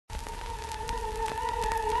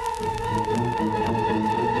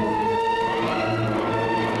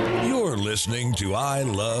You're listening to I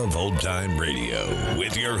Love Old Time Radio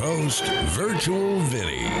with your host, Virtual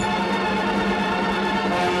Vinny.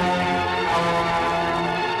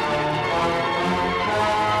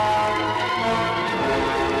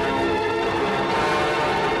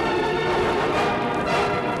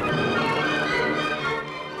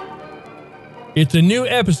 It's a new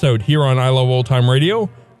episode here on I Love Old Time Radio.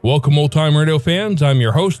 Welcome, Old Time Radio fans. I'm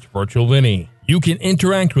your host, Virtual Vinny. You can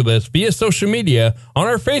interact with us via social media on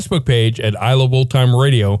our Facebook page at I Love Old Time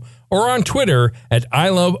Radio or on Twitter at I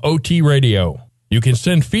Love OT Radio. You can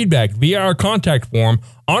send feedback via our contact form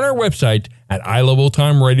on our website at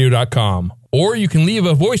iloveoldtimeradio.com, or you can leave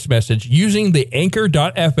a voice message using the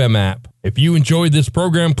Anchor.fm app. If you enjoyed this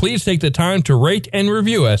program, please take the time to rate and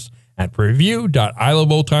review us at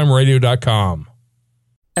review.iloveoldtimeradio.com.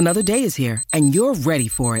 Another day is here, and you're ready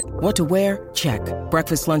for it. What to wear? Check.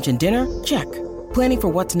 Breakfast, lunch, and dinner? Check. Planning for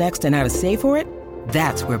what's next and how to save for it?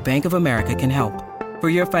 That's where Bank of America can help. For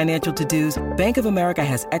your financial to-dos, Bank of America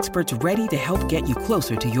has experts ready to help get you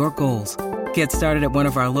closer to your goals. Get started at one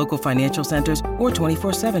of our local financial centers or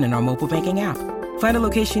 24/7 in our mobile banking app. Find a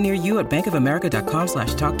location near you at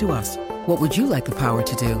bankofamerica.com/talktous. What would you like the power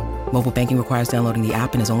to do? Mobile banking requires downloading the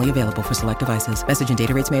app and is only available for select devices. Message and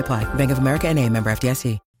data rates may apply. Bank of America N.A., member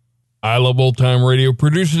FDIC. I Love Old Time Radio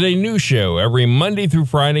produces a new show every Monday through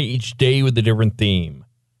Friday, each day with a different theme.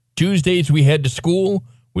 Tuesdays, we head to school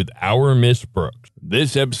with Our Miss Brooks.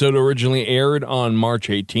 This episode originally aired on March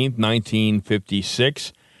 18th,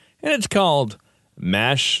 1956, and it's called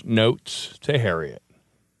Mash Notes to Harriet.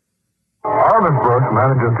 Our Miss Brooks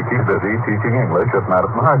manages to keep busy teaching English at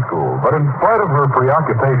Madison High School, but in spite of her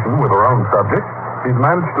preoccupation with her own subject, she's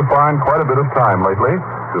managed to find quite a bit of time lately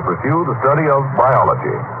to pursue the study of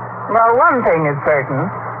biology. Well, one thing is certain.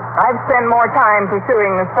 I've spent more time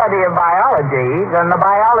pursuing the study of biology than the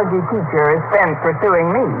biology teacher has spent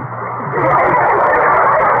pursuing me.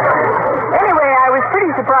 Anyway, I was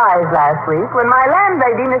pretty surprised last week when my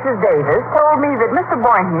landlady, Mrs. Davis, told me that Mr.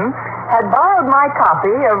 Boynton had borrowed my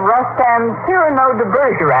copy of Rostand's Cyrano de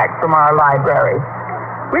Bergerac from our library.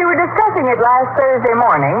 We were discussing it last Thursday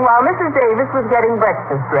morning while Mrs. Davis was getting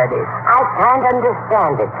breakfast ready. I can't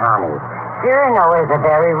understand it, Tommy. Cyrano is a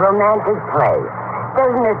very romantic play.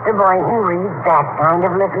 Does Mr. Boynton read that kind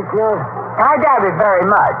of literature? I doubt it very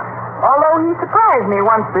much, although he surprised me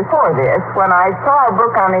once before this when I saw a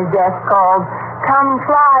book on his desk called Come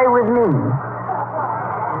Fly With Me.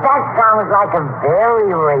 That sounds like a very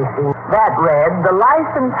racy... That read, The Life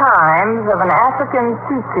and Times of an African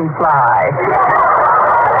Tsetse Fly.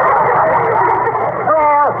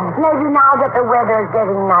 Well, maybe now that the weather's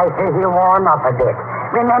getting nicer, he'll warm up a bit.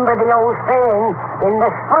 Remember the old saying, in the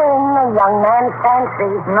spring, a young man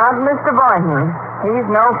fancies. Not Mr. Boynton. He's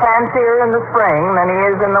no fancier in the spring than he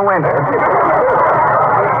is in the winter.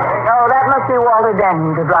 Oh, that must be Walter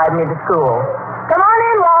Denton to drive me to school. Come on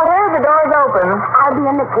in, Walter. The door's open. I'll be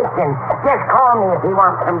in the kitchen. Just call me if you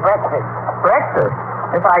want some breakfast. Breakfast?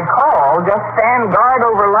 If I call, just stand guard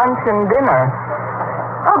over lunch and dinner.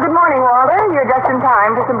 Oh, good morning, Walter. You're just in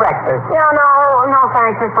time for some breakfast. Yeah, no,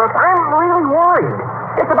 thanks, Miss Brooks. I'm really worried.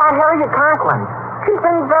 It's about Harriet Conklin. She's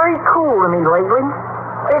been very cool to me lately.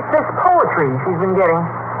 It's this poetry she's been getting.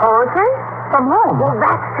 Poetry? From whom? Well,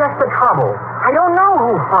 that's just the trouble. I don't know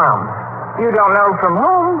who from. You don't know from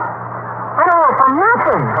whom? I don't know from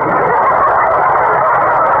nothing.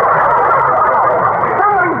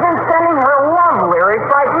 Somebody's been sending her love lyrics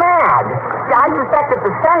like mad. I suspect that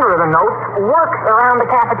the sender of the notes works around the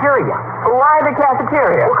cafeteria. Why the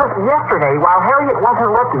cafeteria? Because yesterday, while Harriet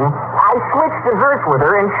wasn't looking, I switched desserts with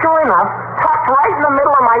her, and sure enough, tucked right in the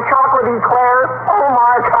middle of my chocolate eclair,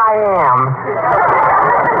 Omar Khayyam.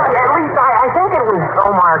 At least I think it was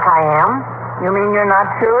Omar Khayyam. You mean you're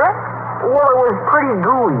not sure? Well, it was pretty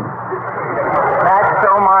gooey. That's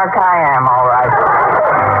Omar Khayyam, all right.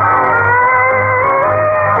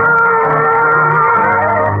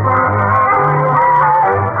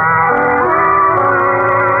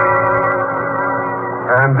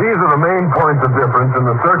 And these are the main points of difference in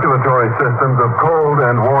the circulatory systems of cold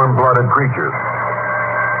and warm-blooded creatures.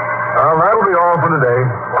 Well, that'll be all for today.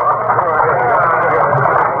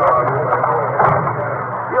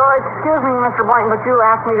 Excuse me, Mr. Boynton, but you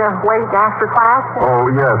asked me to wait after class? Oh,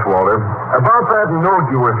 yes, Walter. About that note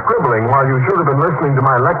you were scribbling while you should have been listening to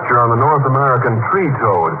my lecture on the North American tree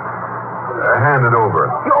toad. Hand it over.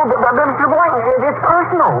 But Mr. Boynton, it's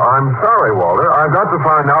personal. I'm sorry, Walter. I've got to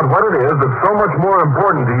find out what it is that's so much more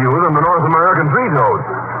important to you than the North American tree toad.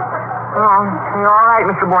 Oh, you're all right,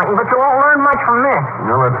 Mr. Boynton, but you won't learn much from this.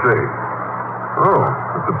 Now, let's see. Oh,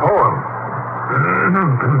 it's a poem.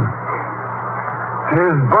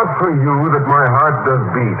 'Tis but for you that my heart does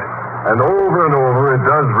beat, and over it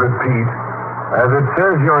does repeat. As it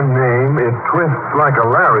says your name, it twists like a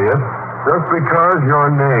lariat, just because your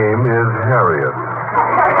name is Harriet.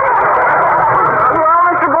 Well,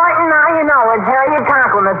 Mr. Boynton, now you know it's Harriet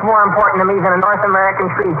Conklin that's more important to me than a North American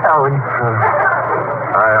tree toad.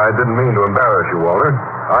 I didn't mean to embarrass you, Walter.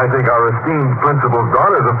 I think our esteemed principal's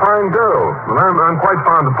daughter is a fine girl, and I'm quite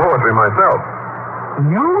fond of poetry myself.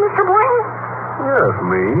 You, Mr. Boynton? Yes,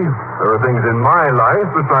 me. There are things in my life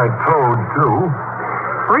besides toads, too.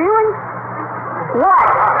 Really? What?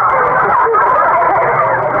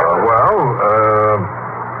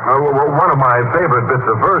 One of my favorite bits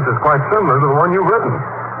of verse is quite similar to the one you've written.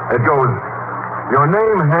 It goes, your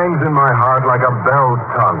name hangs in my heart like a bell's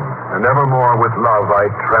tongue, and evermore with love I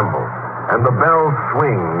tremble. And the bell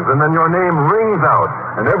swings, and then your name rings out,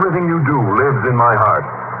 and everything you do lives in my heart.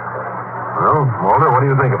 Well, Walter, what do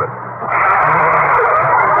you think of it?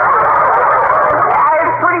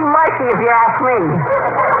 It's pretty mushy, if you ask me.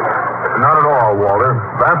 Not at all, Walter.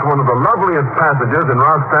 That's one of the loveliest passages in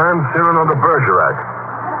Rostand's Cyrano de Bergerac.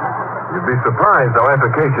 You'd be surprised how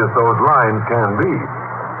efficacious those lines can be.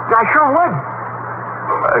 I sure would.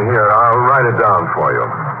 Here, I'll write it down for you.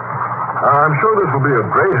 I'm sure this will be a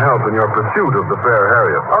great help in your pursuit of the fair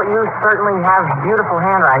Harriet. Oh, you certainly have beautiful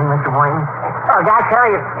handwriting, Mr. Boynton. Oh, gosh,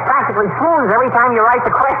 Harriet practically swoons every time you write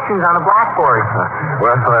the questions on the blackboard.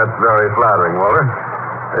 Well, that's very flattering, Walter.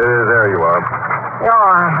 There you are.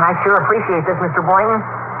 Oh, I sure appreciate this, Mr. Boynton.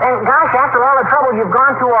 And, gosh, after all the trouble you've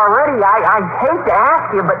gone through already, I hate to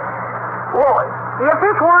ask you, but, well, if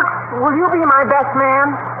this works, will you be my best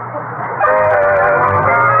man?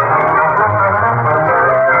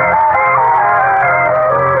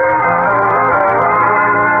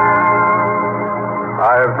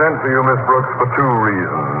 I have sent for you, Miss Brooks, for two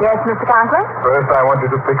reasons. Yes, Mr. Conklin? First, I want you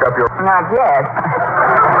to pick up your... Not yet.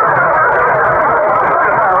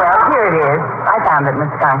 Oh, well, here it is. I found it,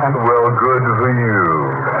 Mr. Conklin. Well, good for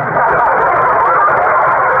you.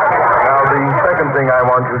 Now, the second thing I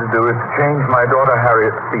want you to do is to change my daughter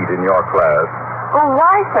Harriet's seat in your class. Oh,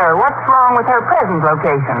 why, sir? What's wrong with her present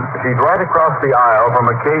location? She's right across the aisle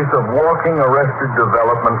from a case of walking arrested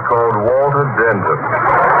development called Walter Denton.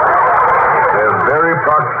 Their very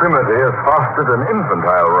proximity has fostered an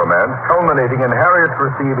infantile romance, culminating in Harriet's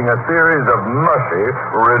receiving a series of mushy,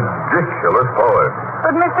 ridiculous poems.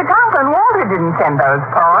 But, Mr. Conklin, Walter didn't send those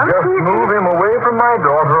poems. Just move him away from my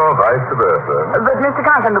daughter or vice versa. But, Mr.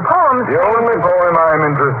 Conklin, the poems... The only poem I'm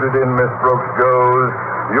interested in, Miss Brooks, goes,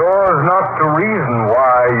 yours not to reason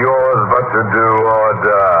why, yours but to do or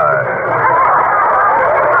die.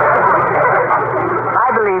 I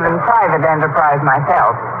believe in private enterprise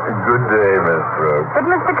myself. Good day, Miss Brooks. But,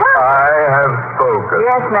 Mr. Conklin... I have spoken.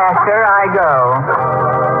 Yes, Master, I go.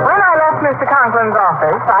 When I left Mr. Conklin's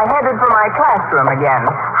office, I headed for my classroom again.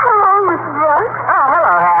 Hello, Miss Brooks. Oh,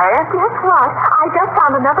 hello, Harriet. Guess what? I just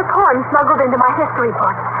found another poem smuggled into my history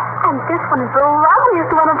book. And this one is the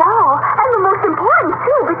loveliest one of all. And the most important,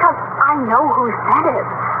 too, because I know who said it.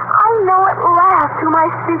 I know at last who my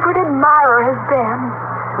secret admirer has been.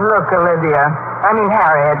 Look,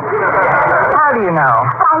 Harriet. How do you know?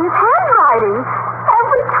 By his handwriting.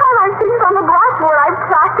 Every time I see it on the blackboard, I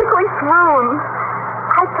practically swoon.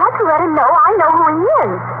 I've got to let him know I know who he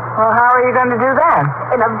is. Well, how are you going to do that?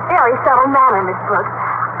 In a very subtle manner, Miss Brooks.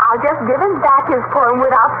 I'll just give him back his poem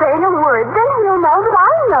without saying a word. Then he'll know that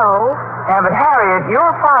I know. Yeah, but Harriet, your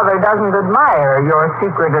father doesn't admire your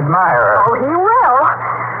secret admirer. Oh, he will.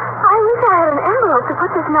 I wish I had an envelope to put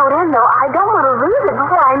this note in, though. I don't want to lose it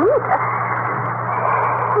before I meet...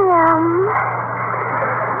 You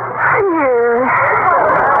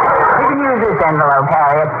can use this envelope,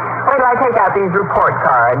 Harriet. Wait till I take out these report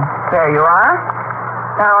cards. There you are.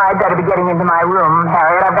 Now, I'd better be getting into my room,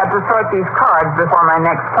 Harriet. I've got to sort these cards before my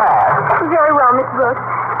next class. Very well, Miss Brooks.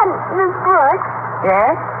 And, Miss Brooks...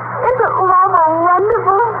 Yes? Isn't love a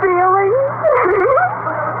wonderful feeling?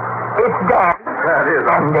 It's Dan. That is.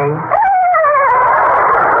 Andy.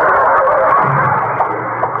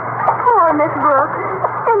 Poor Miss Brooks.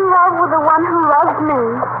 In love with the one who loves me.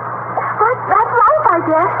 But that's life, I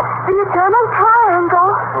guess. The eternal triangle.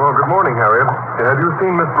 Oh, good morning, Harriet. Have you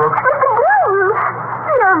seen Miss Brooks? Mr. Boynton.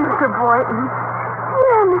 Dear Mr. Boynton.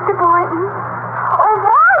 Dear Mr. Boynton. Oh,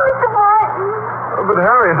 why, Mr. Boynton? But,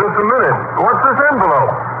 Harriet, just a minute. What's this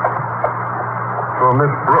envelope? For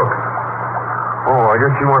Miss Brooks. Oh, I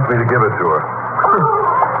guess she wants me to give it to her.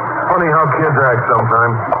 Funny how kids act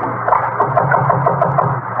sometimes.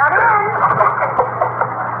 Come in.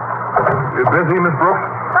 You busy, Miss Brooks?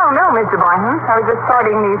 Oh, no, Mr. Boynton. I was just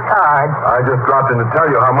sorting these cards? I just dropped in to tell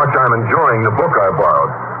you how much I'm enjoying the book I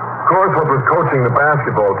borrowed. Of course, what was coaching the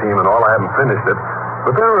basketball team and all, I haven't finished it.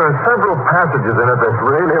 But there are several passages in it that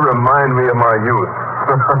really remind me of my youth.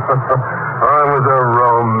 I was a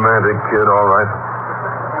romantic kid, all right.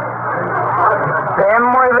 Them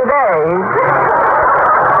were the days.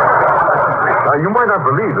 You might not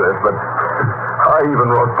believe this, but I even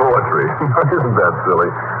wrote poetry. Isn't that silly?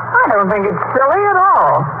 I don't think it's silly at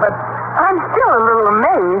all, but I'm still a little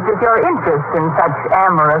amazed at your interest in such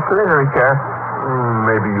amorous literature.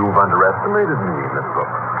 Maybe you've underestimated me, Miss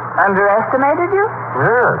Brooks. Underestimated you?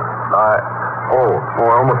 Yes. I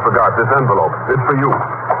almost forgot. This envelope. It's for you.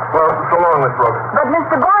 Well, so long, Miss Brooks. But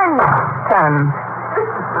Mr. Boynton,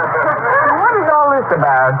 what is all this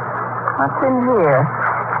about? What's in here?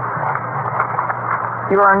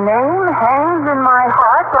 Your name hangs in my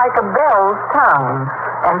heart like a bell's tongue,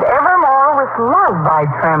 and evermore with love I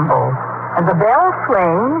tremble. And the bell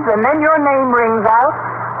swings, and then your name rings out,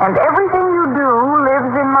 and everything you do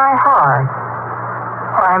lives in my heart.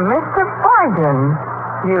 Why, Mr. Boynton,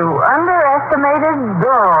 you underestimated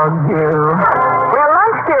dog, you. Well,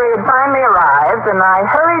 lunch period finally arrived, and I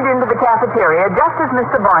hurried into the cafeteria just as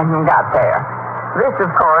Mr. Boynton got there. This,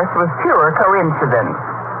 of course, was pure coincidence.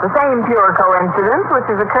 The same pure coincidence which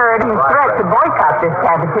has occurred in his threat to boycott this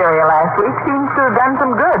cafeteria last week seems to have done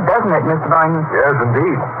some good, doesn't it, Mr. Boynton? Yes,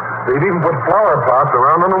 indeed. They've even put flower pots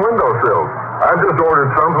around on the windowsills. I've just ordered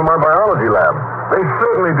some for my biology lab. They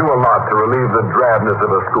certainly do a lot to relieve the drabness of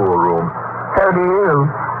a schoolroom. So do you.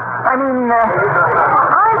 I mean,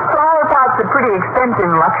 aren't flower pots a pretty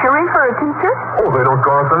expensive luxury for a teacher? Oh, they don't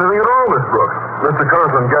cost anything at all, Miss Brooks. Mr.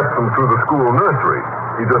 Conklin gets them through the school nursery.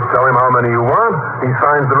 You just tell him how many you want, he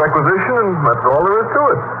signs the requisition, and that's all there is to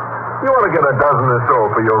it. You ought to get a dozen or so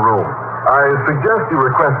for your room. I suggest you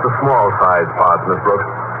request the small-sized pots, Miss Brooks.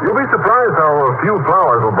 You'll be surprised how a few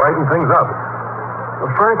flowers will brighten things up.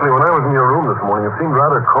 Well, frankly, when I was in your room this morning, it seemed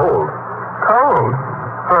rather cold. Cold?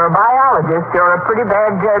 For a biologist, you're a pretty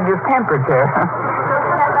bad judge of temperature.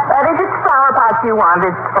 But if it's flower pots you want,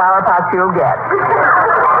 it's flower pots you'll get.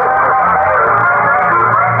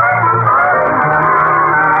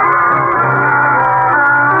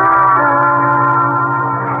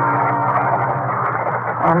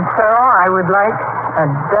 And so I would like a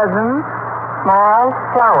dozen small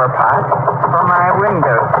flower pots for my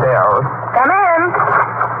windowsills. Come in.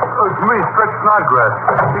 Oh, it's me, Stretch Snodgrass.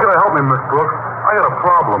 You gotta help me, Miss Brooks. I got a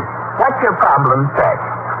problem. What's your problem, Stretch?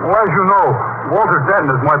 Well, as you know, Walter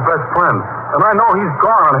Denton is my best friend. And I know he's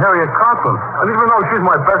gone on Harriet Conklin. And even though she's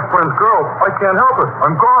my best friend's girl, I can't help it.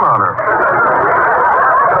 I'm gone on her.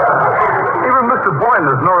 Even Mr. Boynton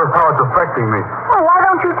has noticed how it's affecting me. Well, why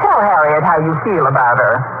don't you tell Harriet how you feel about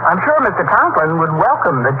her? I'm sure Mr. Conklin would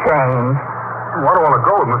welcome the change. Well, I don't want to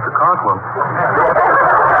go with Mr. Conklin.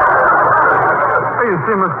 Hey, you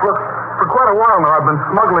see, Miss Brooks, for quite a while now I've been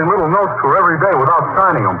smuggling little notes to her every day without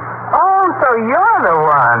signing them. Oh, so you're the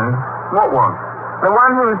one. What one? The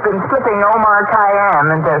one who's been slipping Omar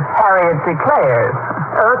Khayyam into Harriet Eclairs.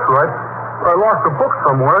 Yeah, that's right. I lost the book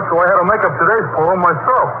somewhere, so I had to make up today's poem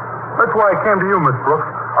myself. That's why I came to you, Miss Brooks.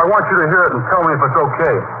 I want you to hear it and tell me if it's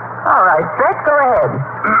okay. All right, Stretch, go ahead.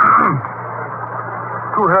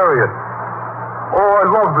 To Harriet. Oh, I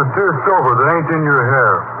love the dear silver that ain't in your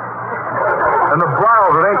hair. And the brow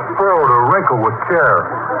that ain't furrowed or wrinkled with care.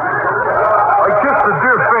 I kiss the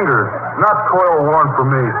dear fingers, not toil-worn for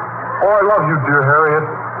me. Oh, I love you, dear Harriet.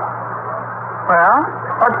 Well,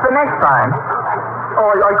 what's the next line? Oh,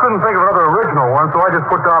 I couldn't think of another original one, so I just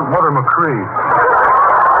put down Mother McCree.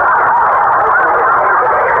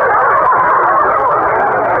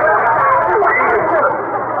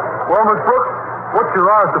 Well, Miss Brooks, what's your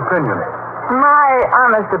honest opinion? My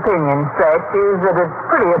honest opinion, Stretch, is that it's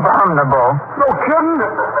pretty abominable. No kidding?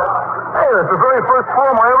 Hey, that's the very first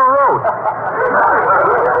poem I ever wrote.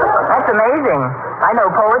 That's amazing. I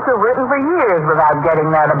know poets who've written for years without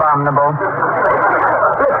getting that abominable.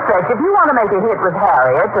 Look, Stretch, if you want to make a hit with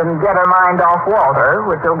Harriet and get her mind off Walter,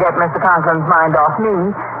 which will get Mr. Conklin's mind off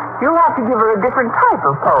me, you'll have to give her a different type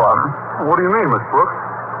of poem. What do you mean, Miss Brooks?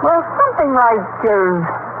 Well, something like,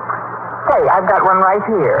 say, I've got one right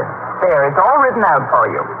here. There, it's all written out for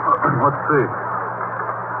you. Let's see.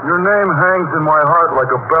 Your name hangs in my heart like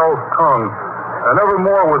a bell's tongue, and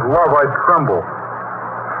evermore with love I tremble.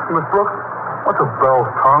 Miss Brooks, what's a bell's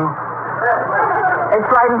tongue? It's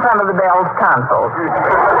right in front of the bell's tonsils.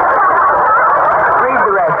 Read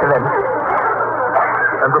the rest of it.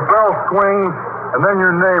 And the bell swings, and then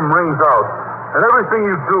your name rings out, and everything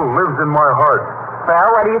you do lives in my heart. Well,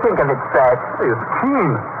 what do you think of it, Stretch? Hey, it's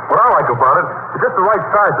keen. What I like about it is just the right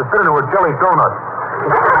size to fit into a jelly donut.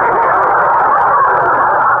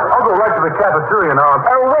 to the cafeteria now.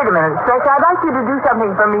 Oh, wait a minute, Stretch. I'd like you to do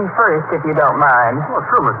something for me first, if you don't mind. Oh,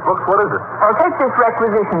 sure, Miss Brooks. What is it? Well, take this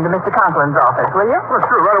requisition to Mr. Conklin's office, will you? Oh,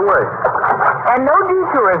 sure, right away. And no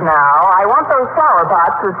detours now. I want those flower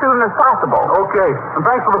pots as soon as possible. Okay. And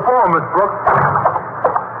thanks for the poem, Miss Brooks.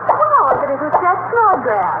 Oh, but it was Stretch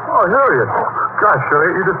Snowgrass. Oh, Harriet. Gosh,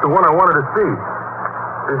 Harriet, you're just the one I wanted to see.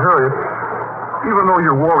 Hey, Harriet, even though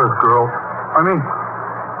you're Walter's girl,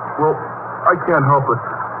 well, I can't help it.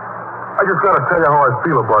 I just got to tell you how I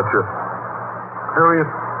feel about you. Harriet,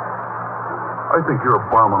 I think you're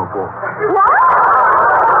abominable. What?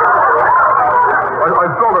 I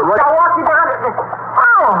felt it right... I'll walk you down to the...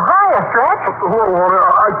 Oh, hiya, Stretch. Hello, Walter.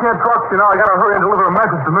 I can't talk to you now. I got to hurry and deliver a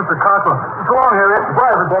message to Mr. Conklin. So long, Harriet.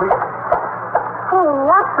 Bye, everybody. Oh,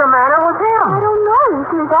 what's the matter with him? I don't know. He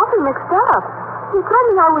seems awfully mixed up. He told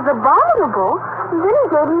me I was abominable, and then he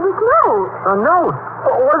gave me this note. A note?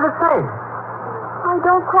 What does it say? I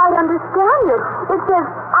don't quite understand it. It says,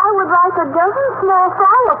 I would like a dozen small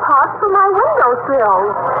flower pots for my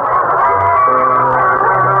windowsills.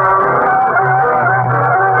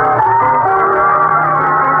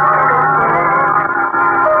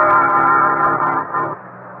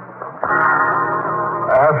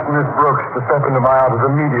 Ask Miss Brooks to step into my office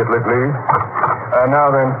immediately, please.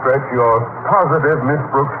 Now then, Stretch, you're positive Miss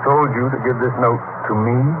Brooks told you to give this note to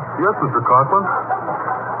me? Yes, Mr. Conklin.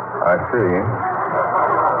 I see.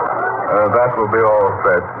 That will be all,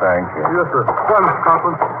 Stretch. Thank you. Yes, sir. Bye, Mr.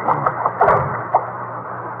 Conklin.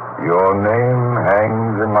 Your name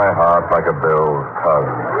hangs in my heart like a bell's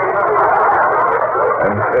tongue.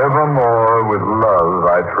 And evermore with love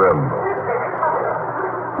I tremble.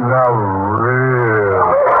 Now, really.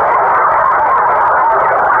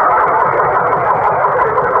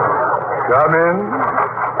 Come in.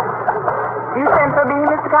 You sent for me,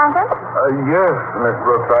 Mr. Conklin? Yes, Miss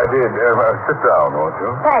Brooks, I did. Sit down, won't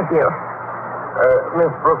you? Thank you.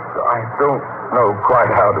 Miss Brooks, I don't know quite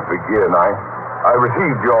how to begin. I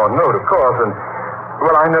received your note, of course, and,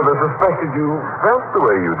 well, I never suspected you felt the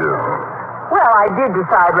way you do. Well, I did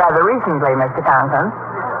decide rather recently, Mr. Conklin.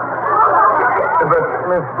 But,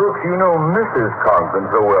 Miss Brooks, you know Mrs. Conklin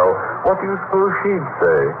so well. What do you suppose she'd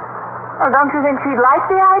say? Well, don't you think she'd like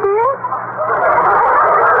the idea?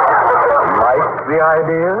 Like the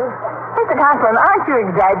idea? Mr. Conklin, aren't you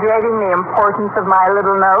exaggerating the importance of my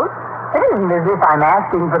little note? It isn't as if I'm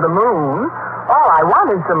asking for the moon. All I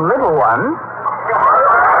want is some little ones.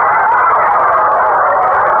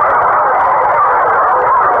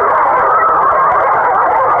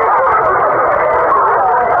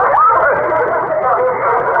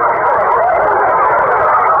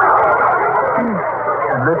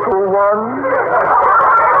 Little ones?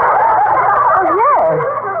 Oh, yes.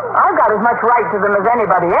 I've got as much right to them as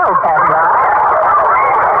anybody else, haven't I?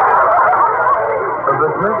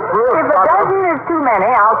 But Miss Brooks... If a dozen is too many,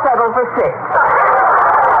 I'll settle for 6.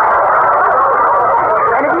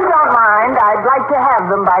 And if you don't mind, I'd like to have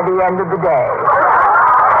them by the end of the day.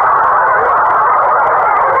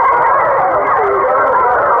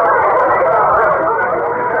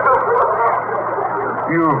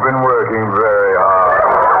 You've been working very hard.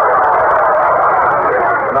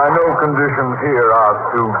 And I know conditions here are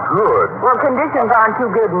too good. Well, conditions aren't too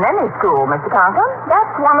good in any school, Mr. Conklin.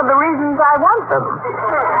 That's one of the reasons I want them.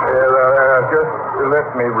 Just let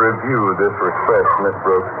me review this request, Miss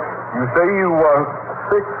Brooks. You say you want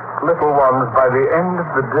 6 little ones by the end of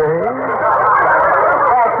the day?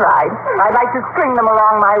 That's right. I'd like to string them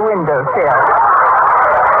along my windowsill.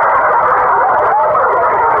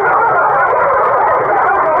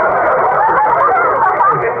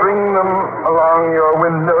 String them along your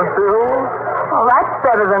windowsill? Well, that's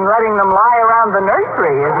better than letting them lie around the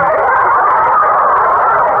nursery, isn't it?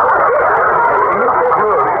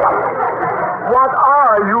 Good. What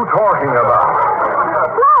are you talking about?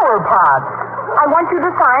 Flower pots. I want you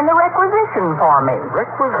to sign the requisition for me.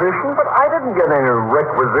 Requisition? But I didn't get any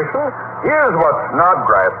requisition. Here's what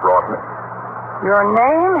Snodgrass brought me. Your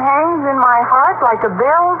name hangs in my heart like a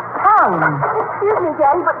bell's tongue. Excuse me,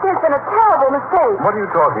 Daddy, but there's been a terrible mistake. What are you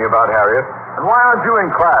talking about, Harriet? And why aren't you in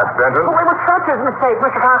class, Benton? It was such a mistake,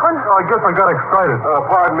 Mr. Conklin. I guess I got excited.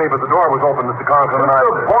 Pardon me, but the door was open, Mr. Conklin, and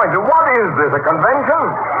Mr. Boynton, what is this, a convention?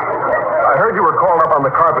 I heard you were called up on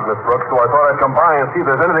the carpet, Miss Brooks, so I thought I'd come by and see if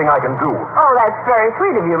there's anything I can do. Oh, that's very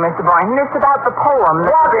sweet of you, Mr. Boynton. It's about the poem.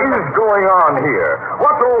 What is going on here?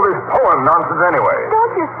 What's all this poem nonsense anyway?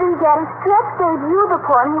 Don't you see, Daddy? Stretch gave you the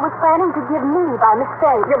poem he was planning to give me by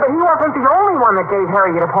mistake. Yeah, but he wasn't the only one that gave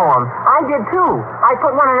Harriet a poem. I did, too. I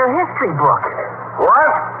put one in her history book.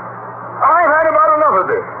 What? I've had about enough of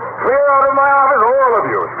this. Clear out of my office, all of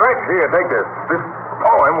you. Stretch, here, take this. This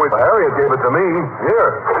poem. poem with Harriet gave it to me.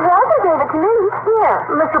 Here. Walter gave it to me. Here.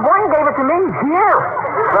 Mr. Boynton gave it to me. Here.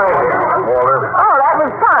 Thank you, Walter. Oh, that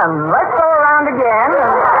was fun. Let's go around again.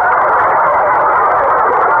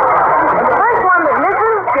 And the first one that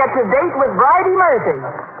misses gets a date with Bridie Murphy.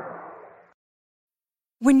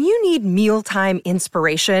 When you need mealtime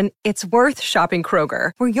inspiration, it's worth shopping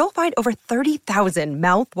Kroger, where you'll find over 30,000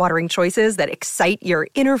 mouth-watering choices that excite your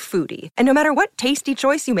inner foodie. And no matter what tasty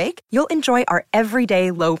choice you make, you'll enjoy our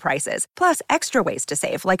everyday low prices, plus extra ways to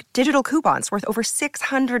save, like digital coupons worth over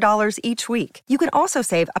 $600 each week. You can also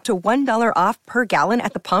save up to $1 off per gallon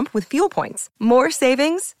at the pump with fuel points. More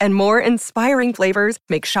savings and more inspiring flavors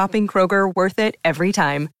make shopping Kroger worth it every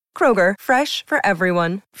time. Kroger, fresh for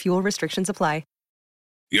everyone. Fuel restrictions apply.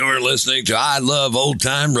 You're listening to I Love Old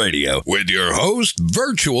Time Radio with your host,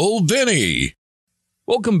 Virtual Vinny.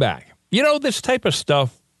 Welcome back. You know, this type of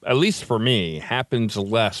stuff, at least for me, happens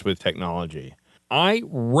less with technology. I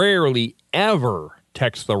rarely ever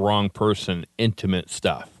text the wrong person intimate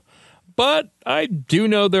stuff. But I do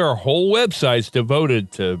know there are whole websites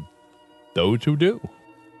devoted to those who do.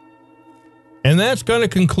 And that's going to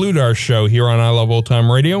conclude our show here on I Love Old Time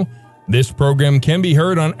Radio. This program can be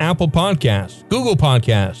heard on Apple Podcasts, Google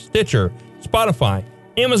Podcasts, Stitcher, Spotify,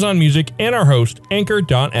 Amazon Music, and our host,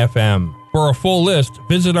 Anchor.fm. For a full list,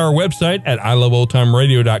 visit our website at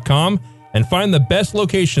iloveoldtimeradio.com and find the best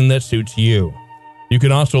location that suits you. You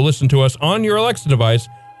can also listen to us on your Alexa device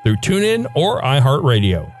through TuneIn or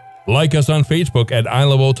iHeartRadio. Like us on Facebook at I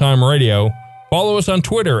Love Old Time Radio. Follow us on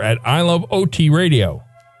Twitter at I Love OT Radio.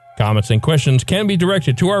 Comments and questions can be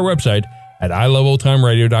directed to our website at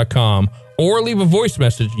iloveoldtimeradio.com or leave a voice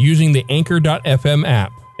message using the Anchor.fm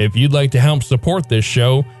app. If you'd like to help support this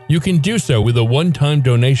show, you can do so with a one-time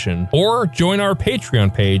donation or join our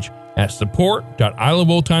Patreon page at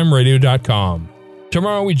support.iloveoldtimeradio.com.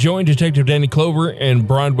 Tomorrow we join Detective Danny Clover and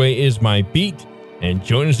Broadway is My Beat, and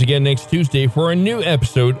join us again next Tuesday for a new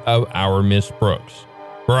episode of Our Miss Brooks.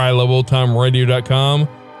 For iloveoldtimeradio.com,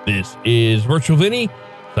 this is Virtual Vinny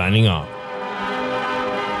signing off.